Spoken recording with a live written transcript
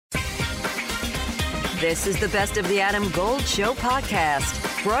This is the Best of the Adam Gold Show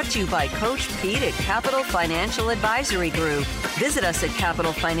podcast, brought to you by Coach Pete at Capital Financial Advisory Group. Visit us at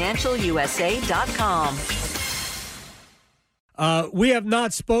capitalfinancialusa.com. We have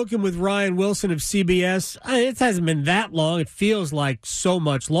not spoken with Ryan Wilson of CBS. It hasn't been that long. It feels like so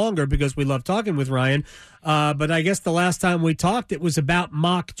much longer because we love talking with Ryan. But I guess the last time we talked, it was about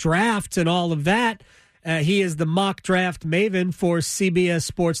mock drafts and all of that. He is the mock draft maven for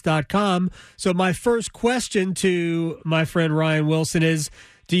CBSSports.com. So my first question to my friend Ryan Wilson is,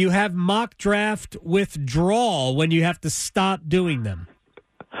 do you have mock draft withdrawal when you have to stop doing them?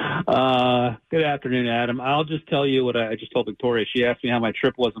 Good afternoon, Adam. I'll just tell you what I just told Victoria. She asked me how my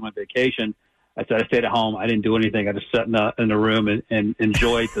trip was on my vacation. I said I stayed at home. I didn't do anything. I just sat in the room and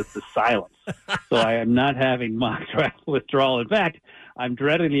enjoyed the silence. So I am not having mock draft withdrawal. In fact, I'm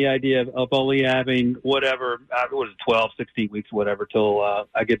dreading the idea of only having whatever, 12, 16 weeks, whatever, till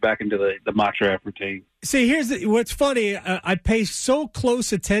I get back into the mock draft routine. See, what's funny. I pay so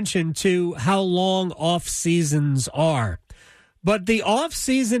close attention to how long off seasons are. But the off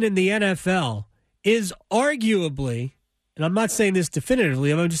season in the NFL is arguably, and I'm not saying this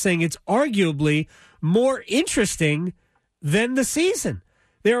definitively, I'm just saying it's arguably more interesting than the season.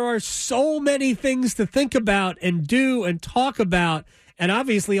 There are so many things to think about and do and talk about. And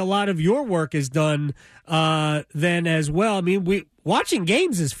obviously, a lot of your work is done then as well. I mean, watching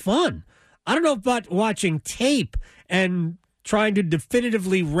games is fun. I don't know about watching tape and trying to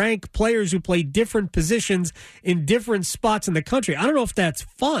definitively rank players who play different positions in different spots in the country. I don't know if that's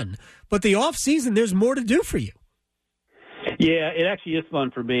fun, but the off season, there's more to do for you. Yeah, it actually is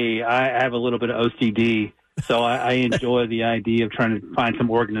fun for me. I have a little bit of OCD. So I enjoy the idea of trying to find some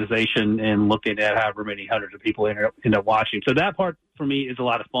organization and looking at however many hundreds of people end up watching. So that part for me is a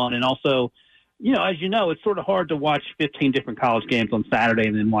lot of fun. And also, as you know, it's sort of hard to watch 15 different college games on Saturday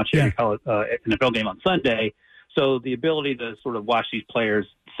and then watch every college NFL game on Sunday. So the ability to sort of watch these players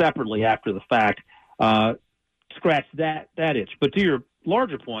separately after the fact, scratch that itch. But to your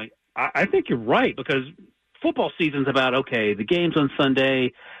larger point, I think you're right, because football season's about, okay, the game's on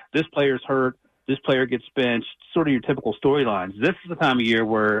Sunday, this player's hurt, this player gets benched, sort of your typical storylines. This is the time of year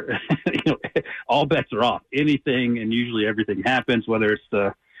where all bets are off. Anything and usually everything happens, whether it's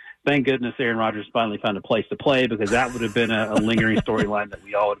thank goodness Aaron Rodgers finally found a place to play, because that would have been a lingering storyline that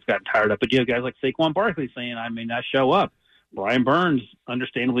we all would have gotten tired of. But you have guys like Saquon Barkley saying, I may not show up. Brian Burns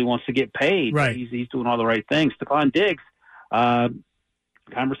understandably wants to get paid. Right. He's doing all the right things. Stefon Diggs,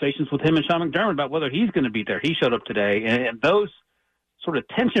 conversations with him and Sean McDermott about whether he's going to be there. He showed up today. And those sort of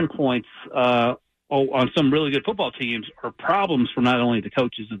tension points on some really good football teams are problems for not only the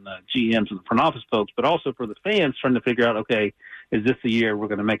coaches and the GMs and the front office folks, but also for the fans trying to figure out, okay, is this the year we're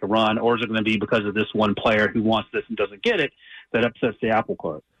going to make a run, or is it going to be because of this one player who wants this and doesn't get it that upsets the apple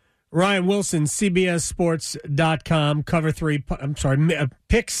cart? Ryan Wilson, CBSSports.com,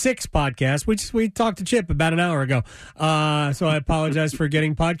 Pick 6 podcast. We talked to Chip about an hour ago, so I apologize for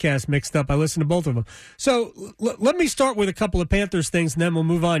getting podcasts mixed up. I listened to both of them. So let me start with a couple of Panthers things, and then we'll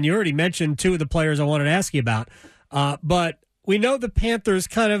move on. You already mentioned two of the players I wanted to ask you about, but we know the Panthers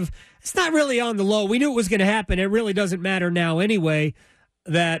it's not really on the low. We knew it was going to happen. It really doesn't matter now anyway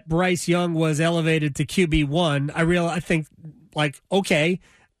that Bryce Young was elevated to QB1. I think, okay.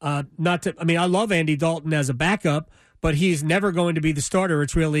 I love Andy Dalton as a backup, but he's never going to be the starter.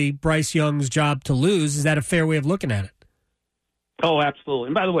 It's really Bryce Young's job to lose. Is that a fair way of looking at it? Oh, absolutely.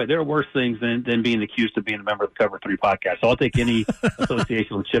 And by the way, there are worse things than being accused of being a member of the Cover 3 podcast. So I'll take any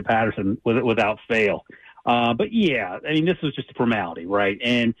association with Chip Patterson without fail. But yeah, this was just a formality, right?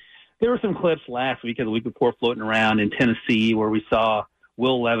 And there were some clips last week and the week before floating around in Tennessee where we saw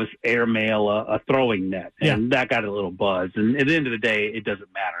Will Levis airmail a throwing net, and that got a little buzz. And at the end of the day, it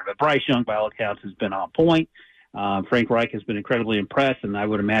doesn't matter. But Bryce Young, by all accounts, has been on point. Frank Reich has been incredibly impressed, and I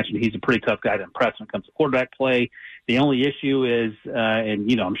would imagine he's a pretty tough guy to impress when it comes to quarterback play. The only issue is,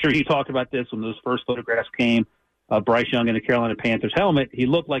 I'm sure you talked about this when those first photographs came, Bryce Young in the Carolina Panthers helmet, he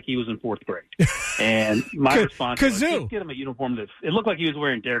looked like he was in fourth grade. And my response was, just get him a uniform it looked like he was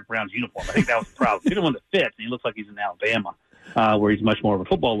wearing Derek Brown's uniform. I think that was the problem. Get him one that fits, and he looks like he's in Alabama, where he's much more of a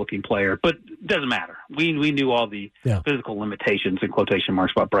football-looking player. But it doesn't matter. We knew all the physical limitations and quotation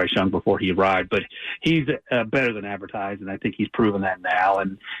marks about Bryce Young before he arrived. But he's better than advertised, and I think he's proven that now.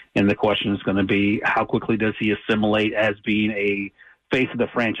 And the question is going to be, how quickly does he assimilate as being a face of the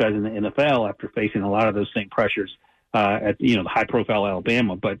franchise in the NFL after facing a lot of those same pressures at the high-profile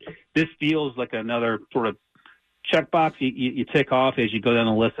Alabama. But this feels like another sort of checkbox you tick off as you go down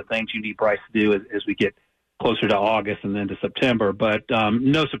the list of things you need Bryce to do as we get closer to August and then to September. But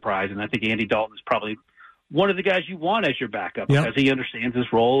no surprise, and I think Andy Dalton is probably one of the guys you want as your backup Yep. because he understands his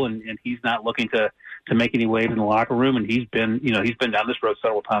role and he's not looking to make any waves in the locker room. And he's been down this road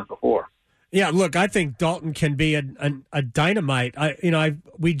several times before. Yeah, look, I think Dalton can be a dynamite.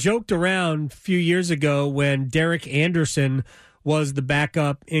 We joked around a few years ago when Derek Anderson was the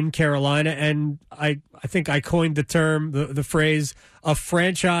backup in Carolina, and I think I coined the term, the phrase, a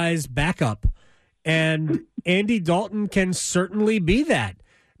franchise backup. And Andy Dalton can certainly be that.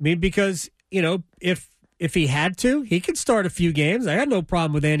 I mean, because, if he had to, he could start a few games. I had no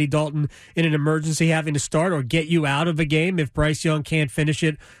problem with Andy Dalton in an emergency having to start or get you out of a game if Bryce Young can't finish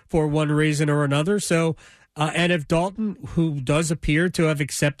it for one reason or another. So, and if Dalton, who does appear to have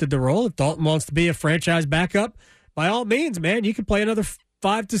accepted the role, if Dalton wants to be a franchise backup, by all means, man, you can play another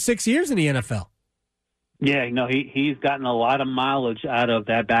 5 to 6 years in the NFL. Yeah, he's gotten a lot of mileage out of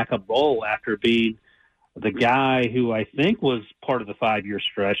that backup role after being the guy who I think was part of the 5-year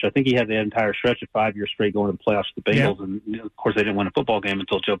stretch. I think he had the entire stretch of 5 years straight going to the playoffs with the Bengals. Yeah. And, of course, they didn't win a football game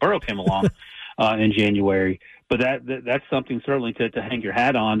until Joe Burrow came along in January. But that's something certainly to hang your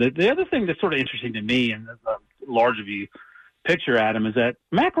hat on. The other thing that's sort of interesting to me, and a larger view picture, Adam, is that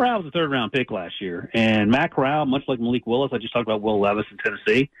Matt Corral was a third-round pick last year. And Matt Corral, much like Malik Willis, I just talked about Will Levis in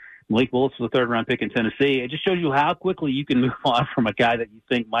Tennessee. Malik Willis was a third-round pick in Tennessee. It just shows you how quickly you can move on from a guy that you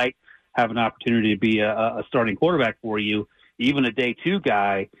think might have an opportunity to be a starting quarterback for you, even a day two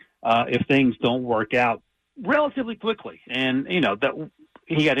guy, if things don't work out relatively quickly. And, that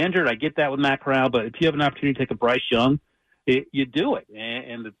he got injured. I get that with Matt Corral, but if you have an opportunity to take a Bryce Young, you do it.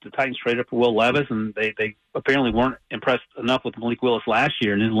 And the Titans traded up for Will Levis, and they apparently weren't impressed enough with Malik Willis last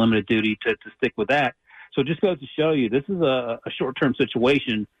year and his limited duty to stick with that. So it just goes to show you this is a short-term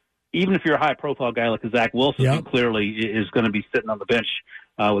situation. Even if you're a high-profile guy like Zach Wilson, who clearly is going to be sitting on the bench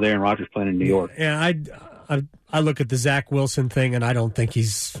with Aaron Rodgers playing in New York. Yeah, I look at the Zach Wilson thing, and I don't think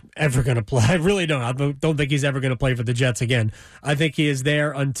he's ever going to play. I really don't. I don't think he's ever going to play for the Jets again. I think he is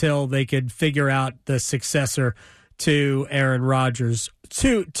there until they could figure out the successor to Aaron Rodgers.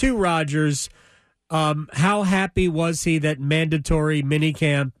 To Rodgers, how happy was he that mandatory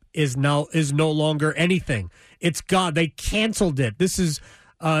minicamp is no longer anything? It's gone. They canceled it. This is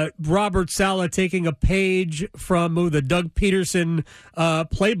Robert Saleh taking a page from the Doug Peterson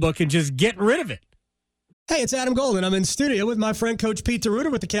playbook and just getting rid of it. Hey, it's Adam Golden. I'm in studio with my friend Coach Pete DeRuiter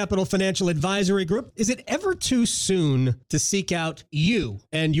with the Capital Financial Advisory Group. Is it ever too soon to seek out you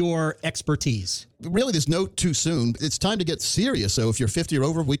and your expertise? Really, there's no too soon. It's time to get serious. So if you're 50 or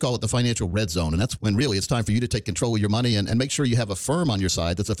over, we call it the financial red zone. And that's when really it's time for you to take control of your money and make sure you have a firm on your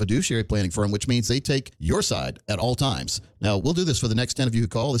side that's a fiduciary planning firm, which means they take your side at all times. Now, we'll do this for the next 10 of you who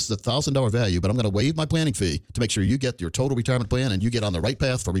call. This is a $1,000 value, but I'm going to waive my planning fee to make sure you get your total retirement plan and you get on the right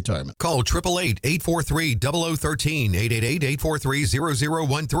path for retirement. Call 888-843-0013,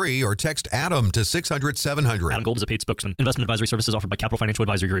 888-843-0013, or text Adam to 600-700. Adam Gold is a paid spokesman. Investment advisory services offered by Capital Financial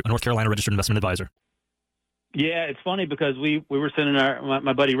Advisory Group, a North Carolina registered investment advisor. Yeah, it's funny because we were sending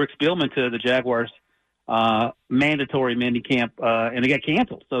my buddy Rick Spielman to the Jaguars mandatory minicamp, and it got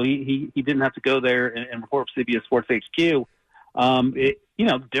canceled. So he didn't have to go there and report for CBS Sports HQ.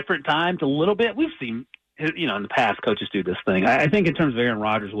 Different times a little bit. We've seen, in the past, coaches do this thing. I think in terms of Aaron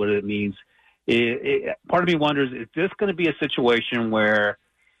Rodgers, what it means, part of me wonders, is this going to be a situation where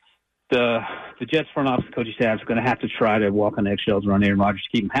the Jets front office coaching staff is going to have to try to walk on eggshells around Aaron Rodgers to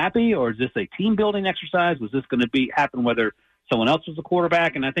keep him happy, or is this a team-building exercise? Was this going to happen whether someone else was the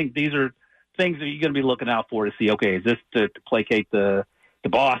quarterback? And I think these are things that you're going to be looking out for to see, okay, is this to placate the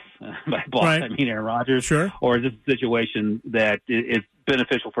boss? By boss, right. I mean Aaron Rodgers. Sure. Or is this a situation that is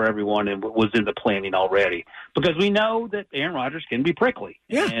beneficial for everyone and was in the planning already? Because we know that Aaron Rodgers can be prickly.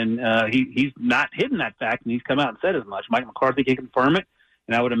 Yeah. And he's not hidden that fact, and he's come out and said as much. Mike McCarthy can confirm it.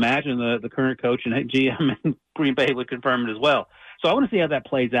 And I would imagine the current coach and GM in Green Bay would confirm it as well. So I want to see how that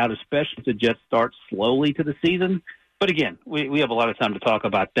plays out, especially if the Jets start slowly to the season. But again, we have a lot of time to talk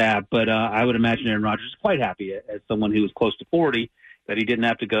about that. But I would imagine Aaron Rodgers is quite happy as someone who is close to 40 that he didn't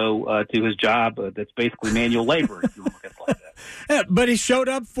have to go to his job that's basically manual labor, if you want to look at it like that. Yeah, but he showed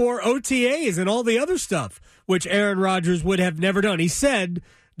up for OTAs and all the other stuff, which Aaron Rodgers would have never done. He said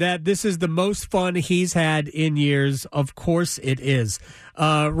that this is the most fun he's had in years. Of course it is.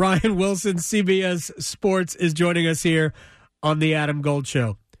 Ryan Wilson, CBS Sports, is joining us here on the Adam Gold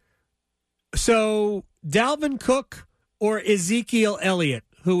Show. So, Dalvin Cook or Ezekiel Elliott,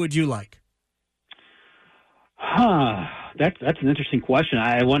 who would you like? That's an interesting question.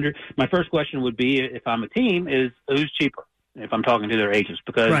 I wonder, my first question would be, if I'm a team, is who's cheaper, if I'm talking to their agents,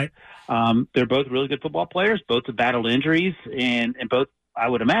 because right. They're both really good football players, both have battled injuries, and both, I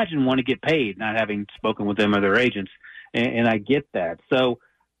would imagine, want to get paid, not having spoken with them or their agents, and I get that. So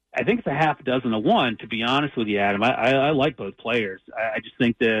I think it's a half dozen to one, to be honest with you, Adam. I like both players. I just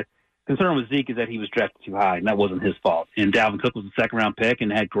think the concern with Zeke is that he was drafted too high, and that wasn't his fault. And Dalvin Cook was a second-round pick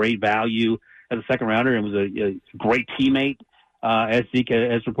and had great value as a second-rounder and was a great teammate, as Zeke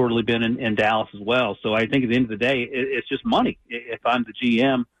has reportedly been in Dallas as well. So I think at the end of the day, it's just money if I'm the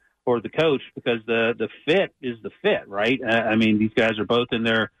GM or the coach, because the fit is the fit, right? I mean, these guys are both in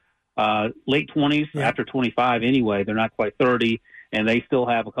their late 20s, after 25 anyway. They're not quite 30, and they still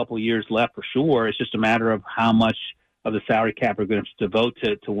have a couple of years left for sure. It's just a matter of how much of the salary cap are going to devote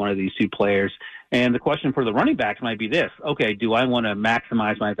to one of these two players. And the question for the running backs might be this: okay, do I want to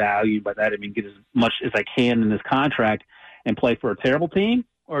maximize my value? By that I mean get as much as I can in this contract and play for a terrible team,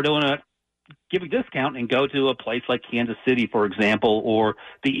 or do I want to give a discount and go to a place like Kansas City, for example, or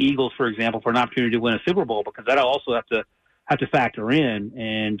the Eagles, for example, for an opportunity to win a Super Bowl? Because that'll also have to factor in,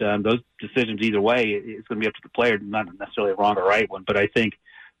 and those decisions either way, it's going to be up to the player, not necessarily a wrong or right one. But I think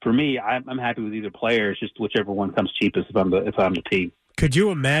for me, I'm happy with either player. It's just whichever one comes cheapest if I'm the team. Could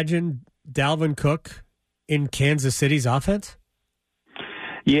you imagine Dalvin Cook in Kansas City's offense?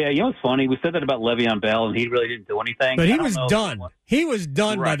 Yeah, you know what's funny? We said that about Le'Veon Bell, and he really didn't do anything. But he was done. He was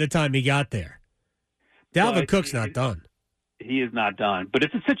done by the time he got there. Dalvin Cook's not done. He is not done. But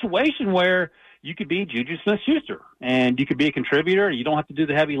it's a situation where you could be Juju Smith-Schuster, and you could be a contributor. You don't have to do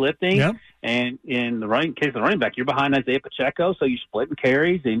the heavy lifting. Yep. And in the case of the running back, you're behind Isaiah Pacheco, so you're splitting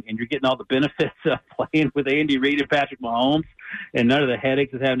carries, and you're getting all the benefits of playing with Andy Reid and Patrick Mahomes, and none of the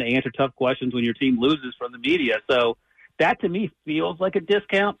headaches of having to answer tough questions when your team loses from the media. So that, to me, feels like a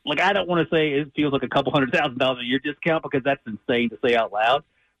discount. Like, I don't want to say it feels like a couple $100,000 a year discount, because that's insane to say out loud.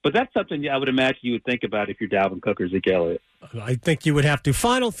 But that's something I would imagine you would think about if you're Dalvin Cook or Ezekiel Elliott. I think you would have to.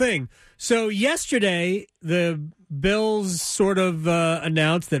 Final thing. So yesterday, the Bills sort of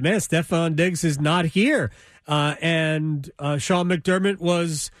announced that, man, Stefon Diggs is not here. And Sean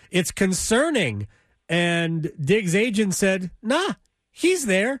McDermott it's concerning. And Diggs' agent said, nah, he's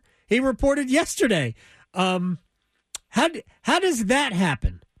there. He reported yesterday. How does that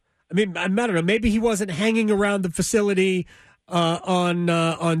happen? I mean, I don't know. Maybe he wasn't hanging around the facility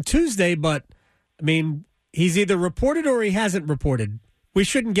on Tuesday, but I mean, he's either reported or he hasn't reported. We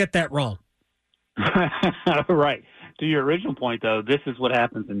shouldn't get that wrong. Right. To your original point, though, this is what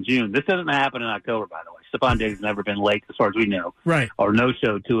happens in June. This doesn't happen in October, by the way. Stefon Diggs has never been late, as far as we know, right? Or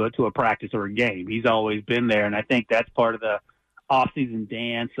no-show to a practice or a game. He's always been there, and I think that's part of the off-season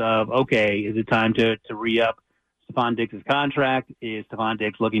dance of, okay, is it time to re-up Stefon Diggs' contract? Is Stefon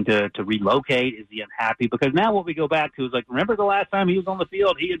Diggs looking to relocate? Is he unhappy? Because now what we go back to is, like, remember the last time he was on the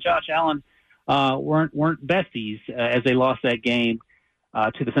field, he and Josh Allen weren't besties as they lost that game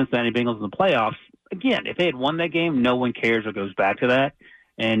to the Cincinnati Bengals in the playoffs. Again, if they had won that game, no one cares or goes back to that,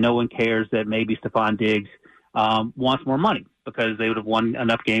 and no one cares that maybe Stefon Diggs wants more money because they would have won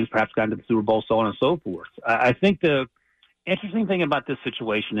enough games, perhaps gotten to the Super Bowl, so on and so forth. I think the interesting thing about this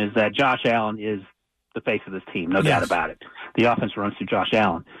situation is that Josh Allen is the face of this team, no doubt about it. The offense runs through Josh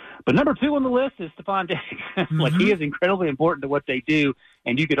Allen. But number two on the list is Stefon Diggs. Like, he is incredibly important to what they do,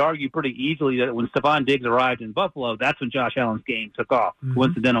 and you could argue pretty easily that when Stefon Diggs arrived in Buffalo, that's when Josh Allen's game took off,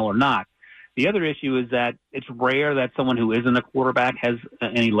 coincidental or not. The other issue is that it's rare that someone who isn't a quarterback has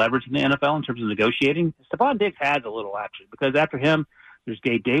any leverage in the NFL in terms of negotiating. Stefon Diggs has a little, actually, because after him, there's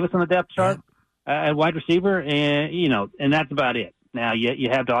Gabe Davis on the depth chart at wide receiver, and that's about it. Now, you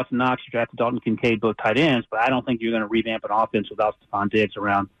have Dawson Knox, you drafted Dalton Kincaid, both tight ends, but I don't think you're going to revamp an offense without Stefon Diggs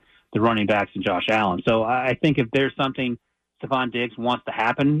around the running backs and Josh Allen. So I think if there's something Stefon Diggs wants to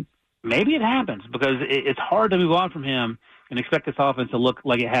happen, maybe it happens, because it's hard to move on from him and expect this offense to look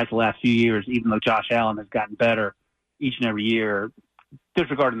like it has the last few years, even though Josh Allen has gotten better each and every year,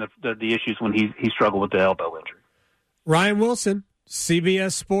 disregarding the issues when he struggled with the elbow injury. Ryan Wilson,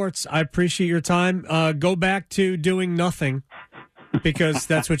 CBS Sports, I appreciate your time. Go back to doing nothing, because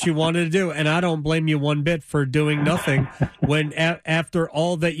that's what you wanted to do, and I don't blame you one bit for doing nothing when after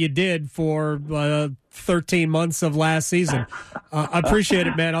all that you did for 13 months of last season. I appreciate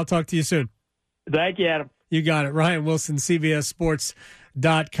it, man. I'll talk to you soon. Thank you, Adam. You got it. Ryan Wilson,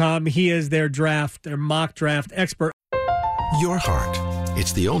 CBSSports.com. He is their mock draft expert. Your heart.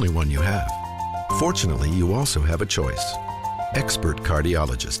 It's the only one you have. Fortunately, you also have a choice. Expert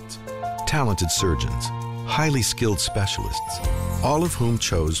cardiologists, talented surgeons, highly skilled specialists, all of whom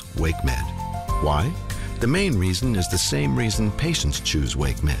chose WakeMed. Why? The main reason is the same reason patients choose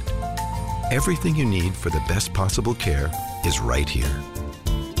WakeMed. Everything you need for the best possible care is right here.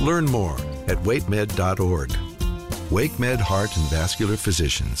 Learn more at wakemed.org. WakeMed Heart and Vascular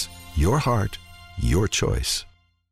Physicians. Your heart, your choice.